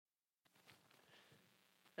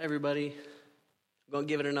Everybody, I'm going to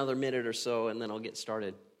give it another minute or so, and then I'll get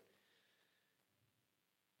started.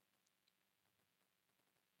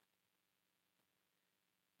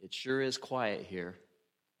 It sure is quiet here.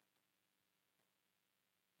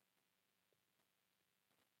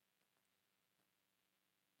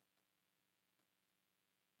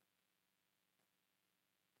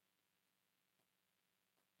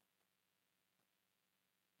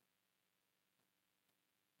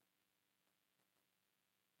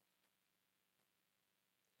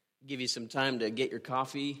 Give you some time to get your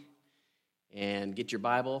coffee and get your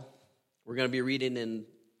Bible. We're going to be reading in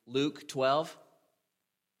Luke 6,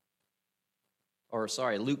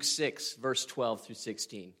 verse 12 through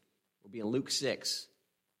 16. We'll be in Luke 6,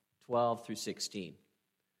 12 through 16.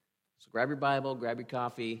 So grab your Bible, grab your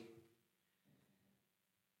coffee,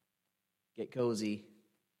 get cozy.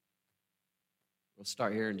 We'll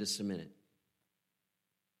start here in just a minute.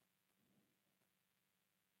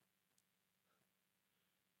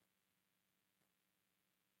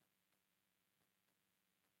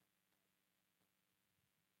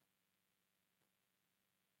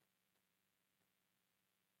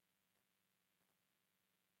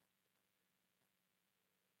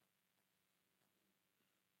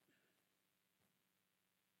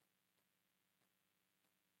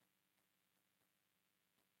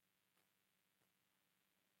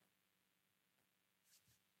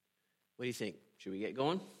 What do you think? Should we get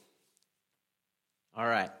going? All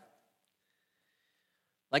right.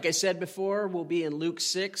 Like I said before, we'll be in Luke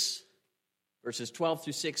 6, verses 12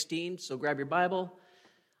 through 16. So grab your Bible.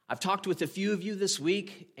 I've talked with a few of you this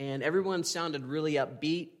week, and everyone sounded really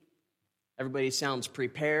upbeat. Everybody sounds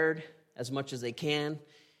prepared as much as they can.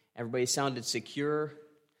 Everybody sounded secure.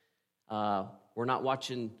 We're not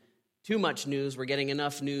watching too much news. We're getting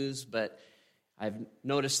enough news, but I've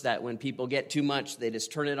noticed that when people get too much, they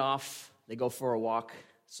just turn it off. They go for a walk.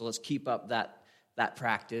 So let's keep up that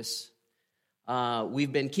practice.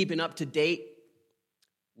 We've been keeping up to date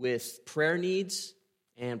with prayer needs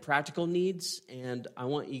and practical needs, and I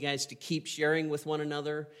want you guys to keep sharing with one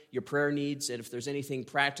another your prayer needs, and if there's anything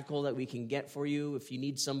practical that we can get for you, if you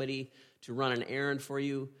need somebody to run an errand for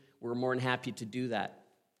you, we're more than happy to do that.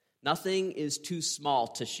 Nothing is too small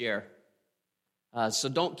to share. So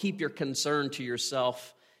don't keep your concern to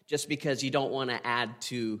yourself just because you don't want to add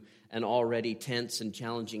to an already tense and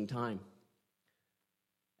challenging time.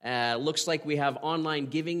 Looks like we have online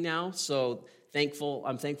giving now, so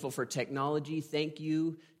I'm thankful for technology. Thank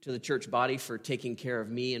you to the church body for taking care of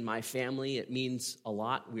me and my family. It means a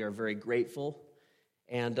lot. We are very grateful.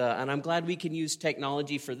 And I'm glad we can use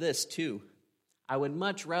technology for this too. I would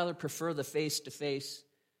much rather prefer the face-to-face,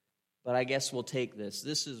 but I guess we'll take this.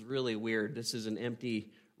 This is really weird. This is an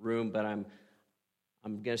empty room, but I'm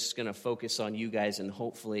just going to focus on you guys and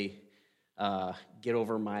hopefully get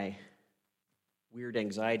over my weird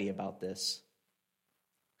anxiety about this.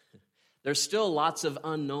 There's still lots of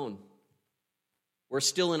unknown. We're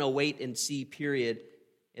still in a wait-and-see period.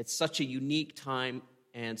 It's such a unique time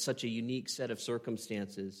and such a unique set of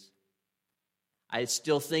circumstances. I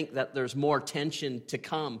still think that there's more tension to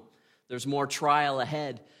come. There's more trial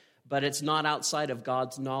ahead, but it's not outside of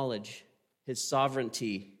God's knowledge, His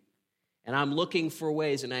sovereignty. And I'm looking for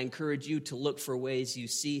ways, and I encourage you to look for ways you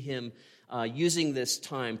see Him using this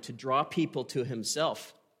time to draw people to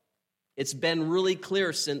Himself. It's been really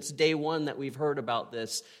clear since day one that we've heard about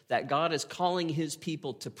this, that God is calling His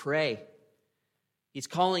people to pray. He's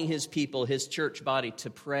calling His people, His church body, to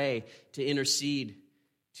pray, to intercede,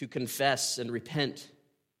 to confess and repent.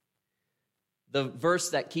 The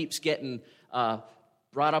verse that keeps getting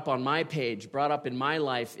brought up on my page, brought up in my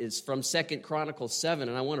life, is from 2 Chronicles 7,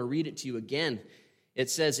 and I want to read it to you again. It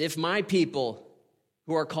says, if my people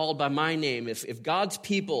who are called by my name, if God's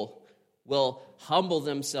people will humble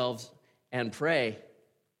themselves and pray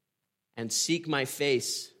and seek my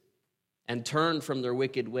face and turn from their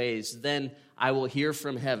wicked ways, then I will hear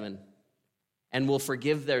from heaven and will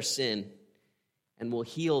forgive their sin and will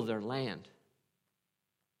heal their land.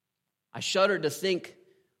 I shudder to think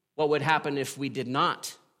what would happen if we did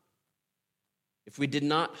not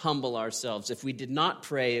humble ourselves, if we did not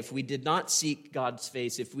pray, if we did not seek God's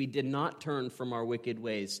face, if we did not turn from our wicked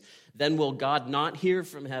ways. Then will God not hear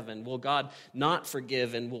from heaven? Will God not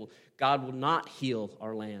forgive? And God will not heal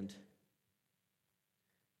our land?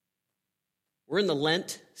 We're in the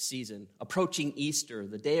Lent season, approaching Easter,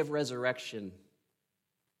 the day of resurrection.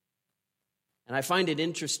 And I find it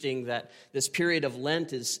interesting that this period of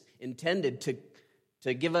Lent is intended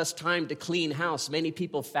to give us time to clean house. Many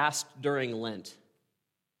people fast during Lent.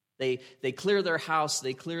 They clear their house,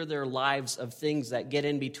 they clear their lives of things that get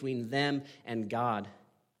in between them and God.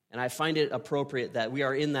 And I find it appropriate that we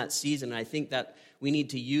are in that season. I think that we need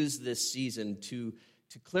to use this season to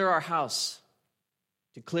clear our house,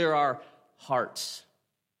 to clear our hearts,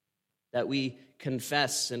 that we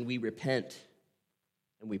confess and we repent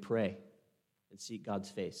and we pray and seek God's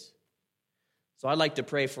face. So I'd like to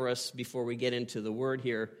pray for us before we get into the word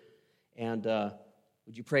here. And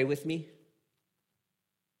would you pray with me?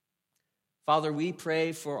 Father, we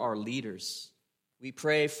pray for our leaders. We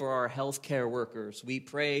pray for our healthcare workers. We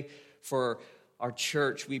pray for our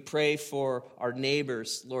church. We pray for our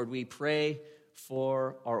neighbors. Lord, we pray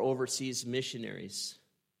for our overseas missionaries.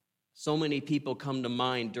 So many people come to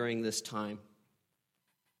mind during this time.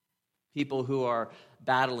 People who are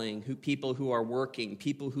battling, people who are working,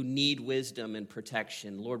 people who need wisdom and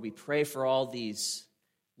protection. Lord, we pray for all these.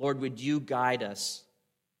 Lord, would you guide us?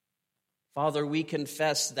 Father, we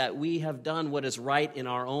confess that we have done what is right in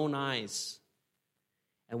our own eyes.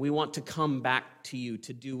 And we want to come back to you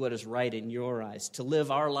to do what is right in your eyes, to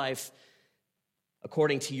live our life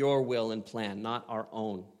according to your will and plan, not our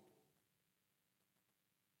own.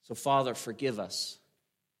 So, Father, forgive us.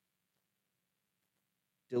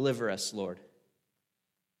 Deliver us, Lord.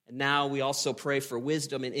 And now we also pray for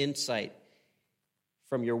wisdom and insight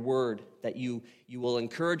from your word, that you will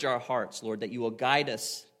encourage our hearts, Lord, that you will guide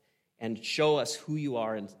us and show us who you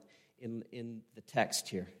are in the text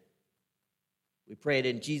here. We pray it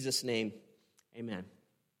in Jesus' name. Amen.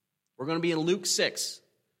 We're going to be in Luke 6,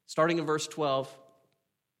 starting in verse 12.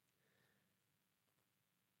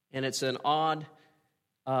 And it's an odd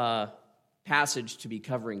passage to be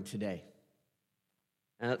covering today.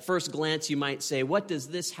 And at first glance, you might say, what does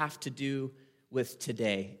this have to do with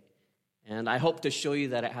today? And I hope to show you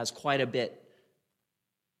that it has quite a bit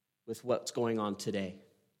with what's going on today.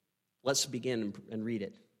 Let's begin and read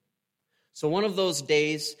it. So one of those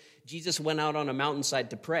days, Jesus went out on a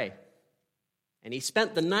mountainside to pray. And he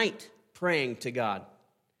spent the night praying to God.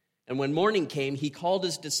 And when morning came, he called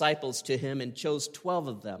his disciples to him and chose 12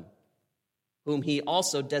 of them, whom he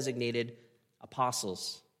also designated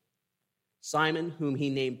apostles. Simon, whom he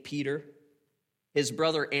named Peter, his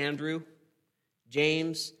brother Andrew,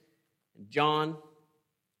 James, and John,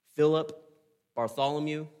 Philip,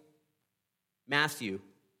 Bartholomew, Matthew,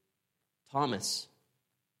 Thomas,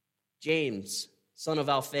 James, son of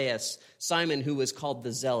Alphaeus, Simon, who was called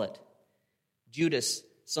the Zealot, Judas,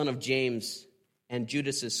 son of James, and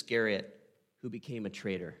Judas Iscariot, who became a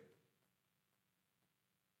traitor.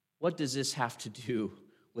 What does this have to do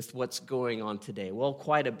with what's going on today? Well,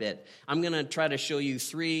 quite a bit. I'm going to try to show you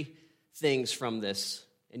 3 things from this,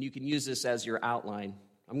 and you can use this as your outline.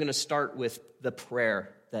 I'm going to start with the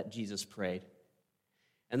prayer that Jesus prayed.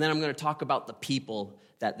 And then I'm going to talk about the people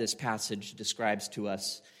that this passage describes to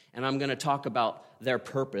us. And I'm going to talk about their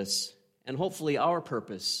purpose, and hopefully our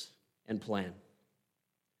purpose and plan.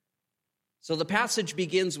 So the passage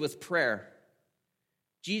begins with prayer.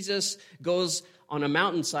 Jesus goes on a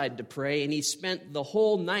mountainside to pray, and he spent the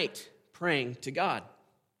whole night praying to God.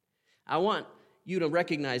 I want you to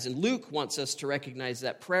recognize, and Luke wants us to recognize,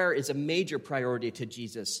 that prayer is a major priority to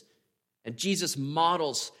Jesus. And Jesus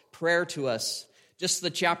models prayer to us. Just the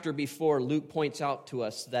chapter before, Luke points out to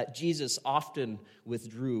us that Jesus often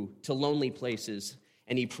withdrew to lonely places,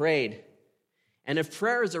 and he prayed. And if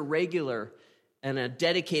prayer is a regular and a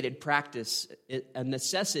dedicated practice, a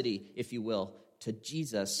necessity, if you will, to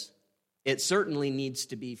Jesus, it certainly needs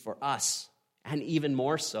to be for us, and even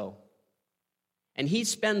more so. And he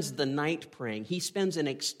spends the night praying. He spends an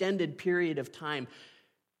extended period of time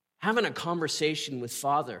having a conversation with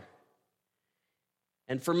Father.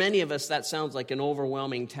 And for many of us, that sounds like an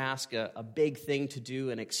overwhelming task, a big thing to do,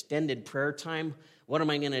 an extended prayer time. What am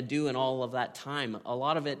I going to do in all of that time? A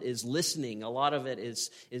lot of it is listening. A lot of it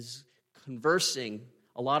is conversing.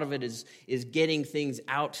 A lot of it is getting things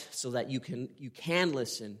out so that you can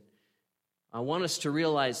listen. I want us to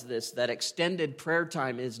realize this, that extended prayer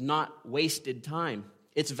time is not wasted time.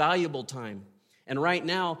 It's valuable time. And right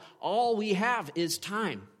now, all we have is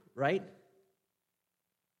time, right?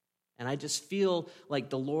 And I just feel like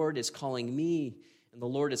the Lord is calling me, and the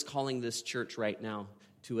Lord is calling this church right now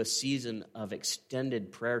to a season of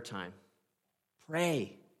extended prayer time.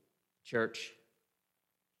 Pray, church.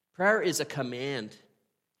 Prayer is a command.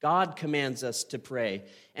 God commands us to pray,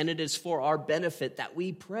 and it is for our benefit that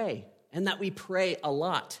we pray, and that we pray a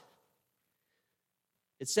lot.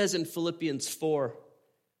 It says in Philippians 4,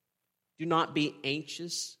 do not be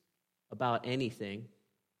anxious about anything,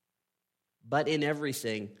 but in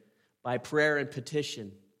everything, by prayer and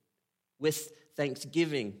petition, with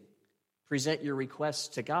thanksgiving, present your requests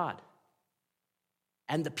to God.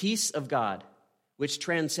 And the peace of God, which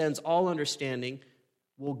transcends all understanding,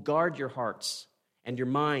 will guard your hearts and your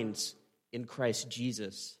minds in Christ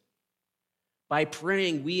Jesus. By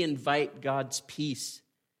praying, we invite God's peace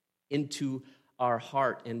into our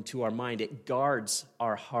heart and to our mind. It guards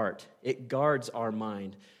our heart. It guards our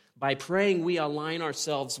mind. By praying, we align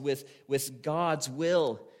ourselves with God's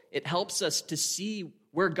will. It helps us to see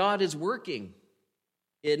where God is working,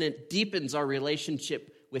 and it deepens our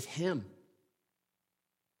relationship with Him.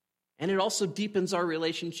 And it also deepens our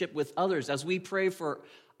relationship with others. As we pray for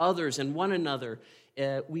others and one another,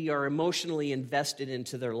 we are emotionally invested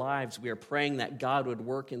into their lives. We are praying that God would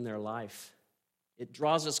work in their life. It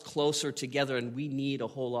draws us closer together, and we need a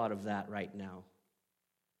whole lot of that right now.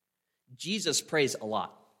 Jesus prays a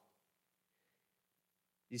lot.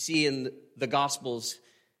 You see in the Gospels,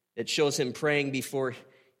 it shows him praying before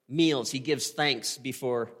meals. He gives thanks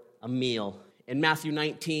before a meal. In Matthew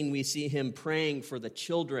 19, we see him praying for the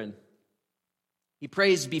children. He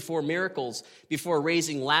prays before miracles, before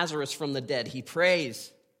raising Lazarus from the dead. He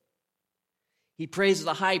prays. He prays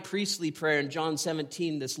the high priestly prayer in John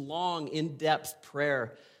 17, this long, in-depth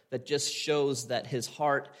prayer that just shows that his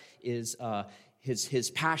heart is his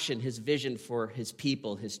passion, his vision for his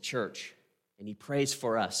people, his church. And he prays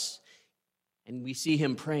for us. And we see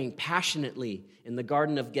him praying passionately in the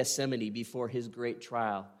Garden of Gethsemane before his great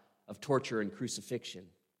trial of torture and crucifixion,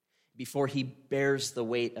 before he bears the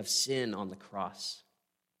weight of sin on the cross.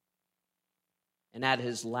 And at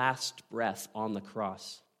his last breath on the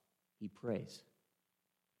cross, he prays.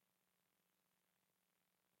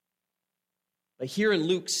 But here in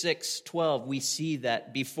Luke 6:12, we see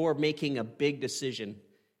that before making a big decision,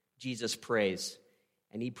 Jesus prays,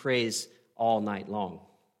 and he prays all night long.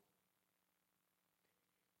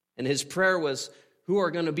 And his prayer was, who are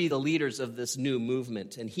going to be the leaders of this new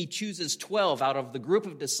movement? And he chooses 12 out of the group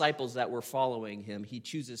of disciples that were following him. He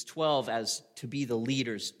chooses 12 as to be the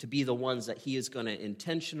leaders, to be the ones that he is going to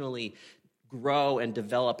intentionally grow and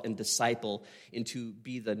develop and disciple into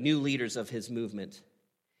be the new leaders of his movement.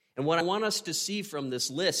 And what I want us to see from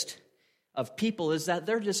this list of people is that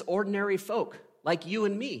they're just ordinary folk, like you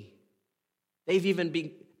and me. They've even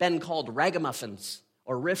been called ragamuffins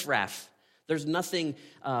or riffraff. There's nothing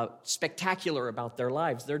spectacular about their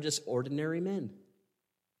lives. They're just ordinary men.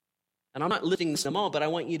 And I'm not listing them all, but I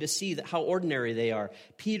want you to see that how ordinary they are.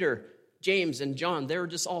 Peter, James, and John, they were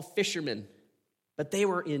just all fishermen, but they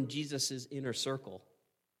were in Jesus' inner circle.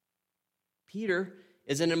 Peter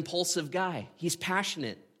is an impulsive guy. He's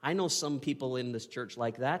passionate. I know some people in this church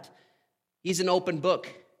like that. He's an open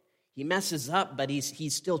book. He messes up, but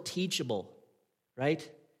he's still teachable, right?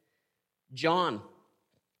 John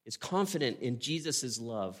is confident in Jesus'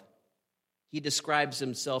 love. He describes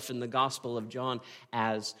himself in the Gospel of John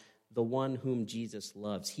as the one whom Jesus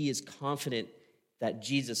loves. He is confident that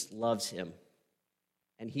Jesus loves him.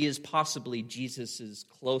 And he is possibly Jesus'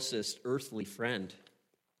 closest earthly friend.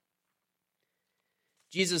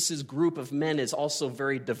 Jesus' group of men is also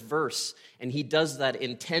very diverse, and he does that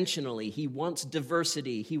intentionally. He wants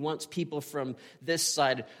diversity. He wants people from this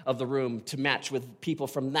side of the room to match with people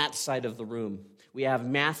from that side of the room. We have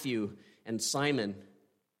Matthew and Simon.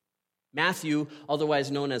 Matthew,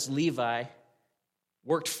 otherwise known as Levi,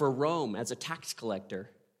 worked for Rome as a tax collector,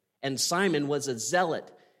 and Simon was a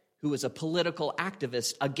zealot who was a political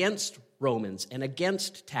activist against Romans and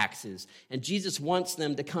against taxes. And Jesus wants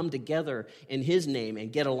them to come together in his name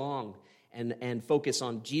and get along and focus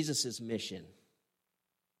on Jesus' mission.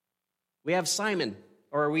 We have Simon,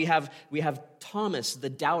 or we have Thomas,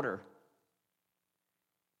 the doubter.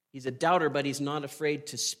 He's a doubter, but he's not afraid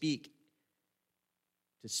to speak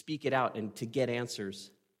it out and to get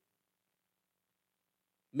answers.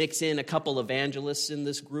 Mix in a couple evangelists in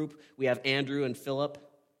this group. We have Andrew and Philip.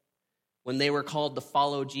 When they were called to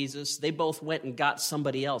follow Jesus, they both went and got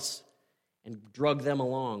somebody else and drug them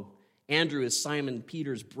along. Andrew is Simon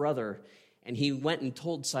Peter's brother, and he went and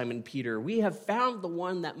told Simon Peter, "We have found the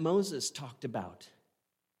one that Moses talked about."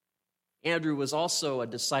 Andrew was also a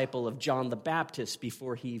disciple of John the Baptist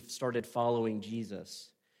before he started following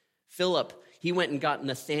Jesus. Philip, he went and got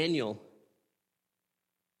Nathanael,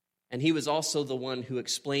 and he was also the one who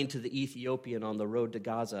explained to the Ethiopian on the road to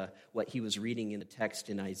Gaza what he was reading in the text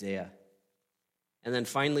in Isaiah. And then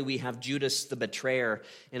finally we have Judas the betrayer,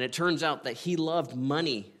 and it turns out that he loved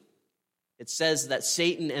money. It says that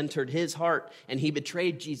Satan entered his heart, and he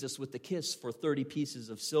betrayed Jesus with a kiss for 30 pieces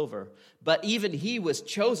of silver. But even he was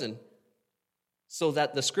chosen so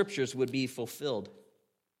that the scriptures would be fulfilled.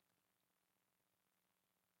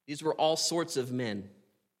 These were all sorts of men,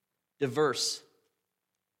 diverse,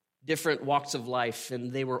 different walks of life,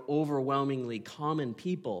 and they were overwhelmingly common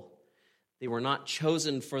people. They were not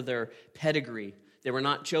chosen for their pedigree. They were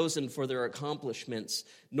not chosen for their accomplishments,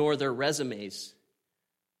 nor their resumes.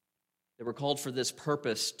 They were called for this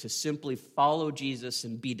purpose, to simply follow Jesus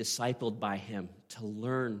and be discipled by him, to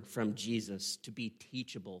learn from Jesus, to be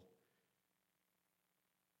teachable.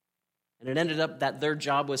 And it ended up that their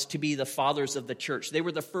job was to be the fathers of the church. They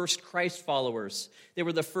were the first Christ followers. They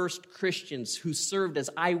were the first Christians who served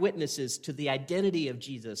as eyewitnesses to the identity of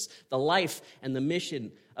Jesus, the life and the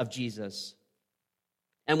mission of Jesus.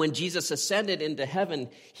 And when Jesus ascended into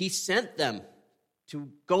heaven, he sent them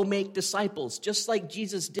to go make disciples, just like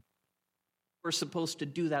Jesus did. We're supposed to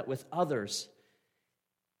do that with others.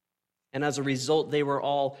 And as a result, they were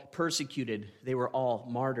all persecuted. They were all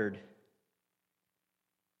martyred.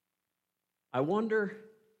 I wonder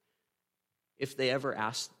if they ever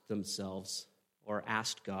asked themselves or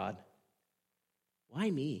asked God,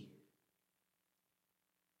 why me?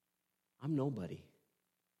 I'm nobody.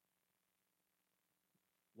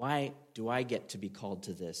 Why do I get to be called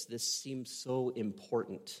to this? This seems so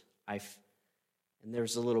important. And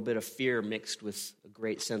there's a little bit of fear mixed with a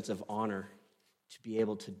great sense of honor to be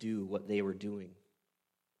able to do what they were doing.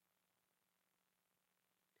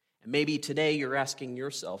 And maybe today you're asking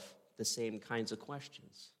yourself the same kinds of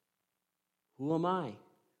questions. Who am I?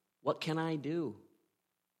 What can I do?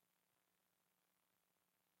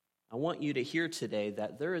 I want you to hear today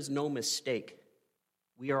that there is no mistake.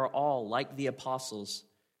 We are all, like the apostles,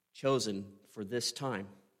 chosen for this time.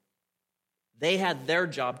 They had their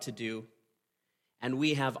job to do, and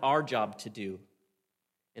we have our job to do.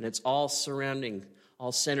 And it's all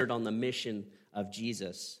centered on the mission of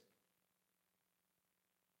Jesus.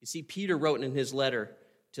 You see, Peter wrote in his letter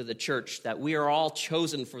to the church that we are all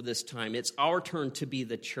chosen for this time. It's our turn to be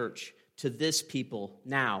the church to this people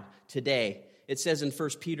now, today. It says in 1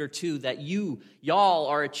 Peter 2 that y'all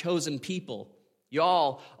are a chosen people.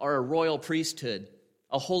 Y'all are a royal priesthood,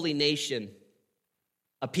 a holy nation,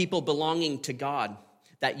 a people belonging to God,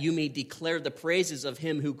 that you may declare the praises of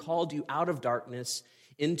him who called you out of darkness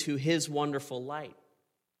into his wonderful light.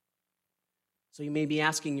 So you may be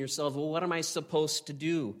asking yourself, well, what am I supposed to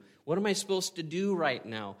do? What am I supposed to do right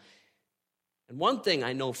now? And one thing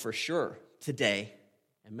I know for sure today,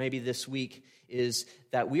 and maybe this week, is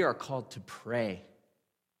that we are called to pray.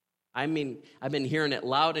 I mean, I've been hearing it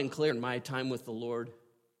loud and clear in my time with the Lord.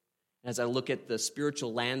 As I look at the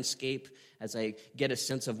spiritual landscape, as I get a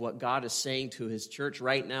sense of what God is saying to his church,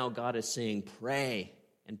 right now God is saying, pray,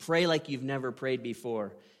 and pray like you've never prayed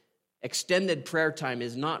before. Extended prayer time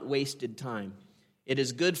is not wasted time. It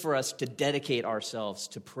is good for us to dedicate ourselves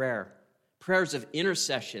to prayer. Prayers of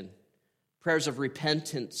intercession, prayers of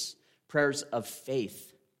repentance, prayers of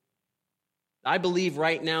faith. I believe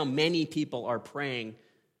right now many people are praying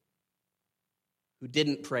who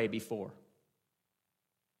didn't pray before.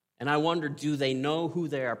 And I wonder, do they know who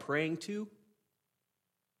they are praying to?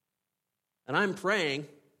 And I'm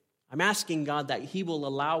asking God that he will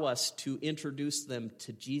allow us to introduce them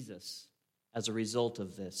to Jesus as a result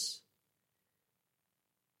of this.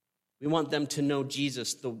 We want them to know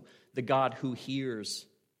Jesus, the God who hears,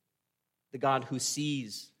 the God who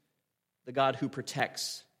sees, the God who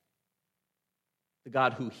protects, the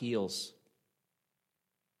God who heals.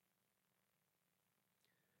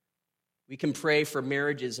 We can pray for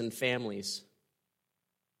marriages and families.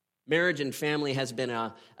 Marriage and family has been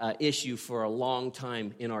an issue for a long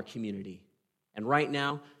time in our community. And right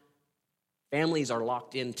now, families are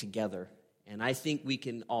locked in together. And I think we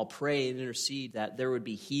can all pray and intercede that there would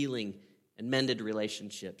be healing and mended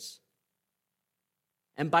relationships.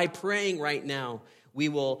 And by praying right now, we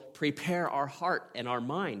will prepare our heart and our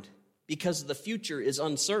mind because the future is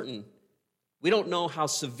uncertain. We don't know how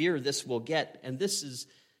severe this will get, and this is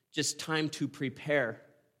just time to prepare.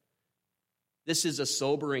 This is a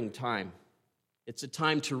sobering time. It's a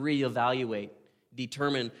time to reevaluate,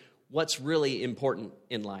 determine what's really important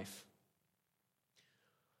in life.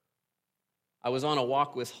 I was on a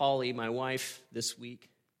walk with Holly, my wife, this week,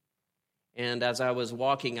 and as I was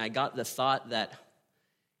walking, I got the thought that,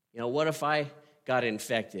 what if I got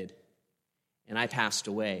infected and I passed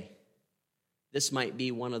away? This might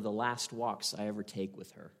be one of the last walks I ever take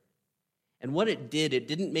with her. And what it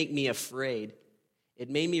didn't make me afraid. It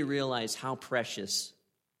made me realize how precious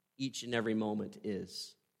each and every moment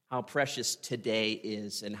is, how precious today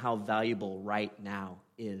is, and how valuable right now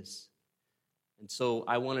is. And so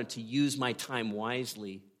I wanted to use my time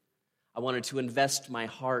wisely. I wanted to invest my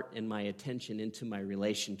heart and my attention into my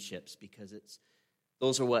relationships because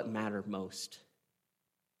those are what matter most.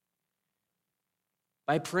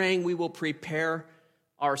 By praying, we will prepare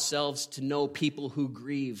ourselves to know people who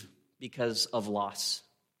grieve because of loss.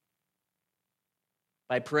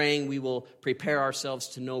 By praying, we will prepare ourselves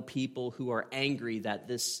to know people who are angry that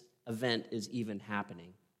this event is even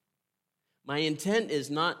happening. My intent is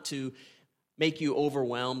not to make you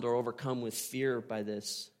overwhelmed or overcome with fear by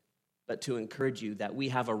this, but to encourage you that we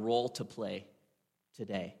have a role to play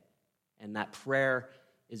today, and that prayer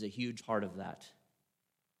is a huge part of that.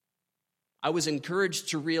 I was encouraged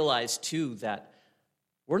to realize, too, that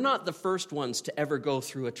we're not the first ones to ever go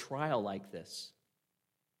through a trial like this.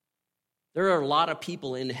 There are a lot of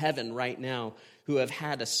people in heaven right now who have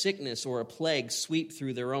had a sickness or a plague sweep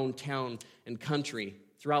through their own town and country.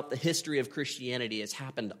 Throughout the history of Christianity, it's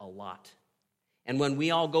happened a lot. And when we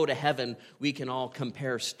all go to heaven, we can all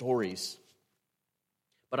compare stories.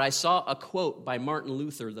 But I saw a quote by Martin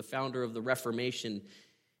Luther, the founder of the Reformation,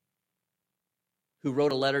 who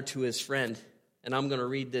wrote a letter to his friend. And I'm going to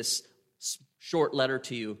read this short letter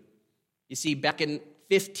to you. You see, back in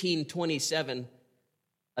 1527,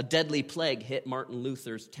 a deadly plague hit Martin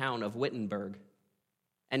Luther's town of Wittenberg.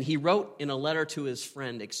 And he wrote in a letter to his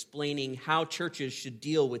friend explaining how churches should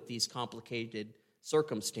deal with these complicated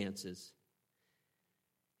circumstances.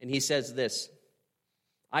 And he says this: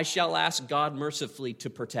 I shall ask God mercifully to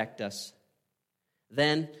protect us.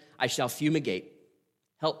 Then I shall fumigate,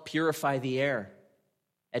 help purify the air,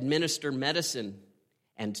 administer medicine,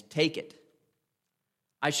 and take it.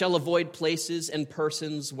 I shall avoid places and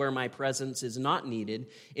persons where my presence is not needed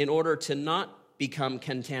in order to not become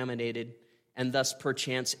contaminated and thus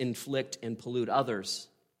perchance inflict and pollute others,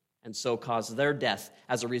 and so cause their death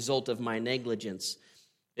as a result of my negligence.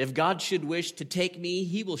 If God should wish to take me,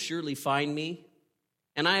 he will surely find me,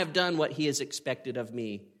 and I have done what he has expected of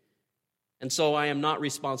me. And so I am not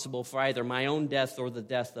responsible for either my own death or the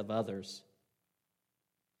death of others.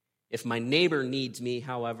 If my neighbor needs me,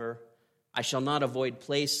 however, I shall not avoid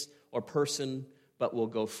place or person, but will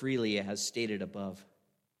go freely as stated above.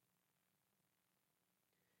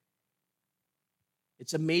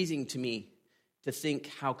 It's amazing to me to think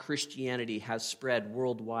how Christianity has spread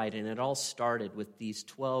worldwide, and it all started with these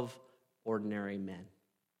 12 ordinary men.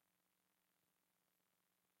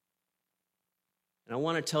 And I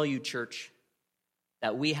want to tell you, church,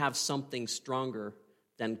 that we have something stronger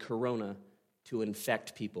than corona to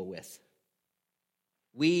infect people with.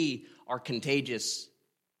 We are contagious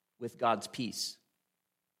with God's peace,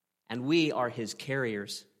 and we are his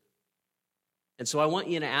carriers. And so I want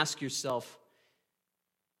you to ask yourself,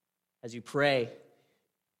 as you pray,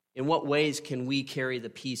 in what ways can we carry the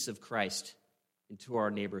peace of Christ into our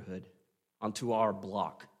neighborhood, onto our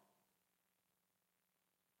block?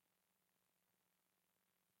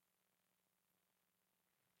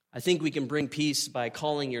 I think we can bring peace by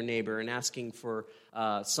calling your neighbor and asking for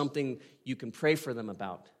something you can pray for them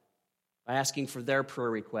about, by asking for their prayer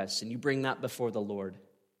requests, and you bring that before the Lord.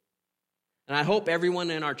 And I hope everyone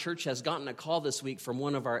in our church has gotten a call this week from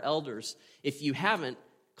one of our elders. If you haven't,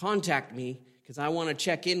 contact me, because I want to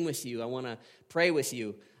check in with you. I want to pray with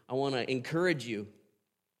you. I want to encourage you.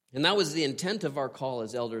 And that was the intent of our call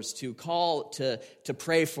as elders, to call to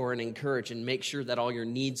pray for and encourage and make sure that all your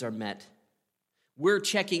needs are met. We're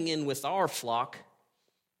checking in with our flock.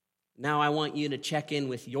 Now I want you to check in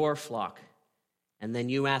with your flock. And then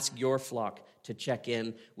you ask your flock to check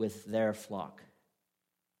in with their flock.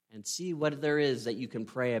 And see what there is that you can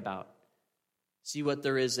pray about. See what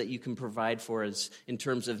there is that you can provide for us in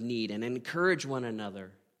terms of need, and encourage one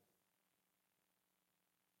another.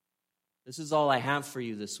 This is all I have for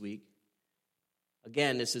you this week.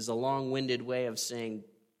 Again, this is a long-winded way of saying,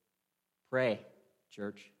 pray,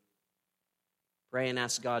 church. Pray and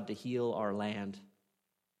ask God to heal our land.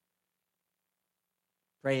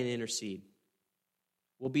 Pray and intercede.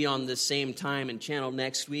 We'll be on this same time and channel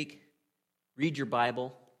next week. Read your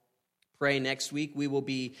Bible. Pray next week. We will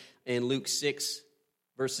be in Luke 6,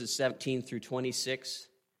 verses 17 through 26.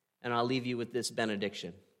 And I'll leave you with this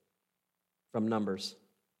benediction from Numbers.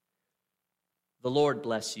 The Lord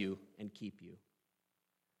bless you and keep you.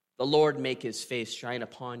 The Lord make his face shine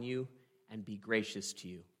upon you and be gracious to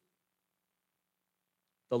you.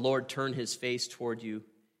 The Lord turn his face toward you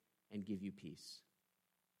and give you peace.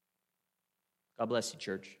 God bless you,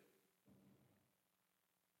 church.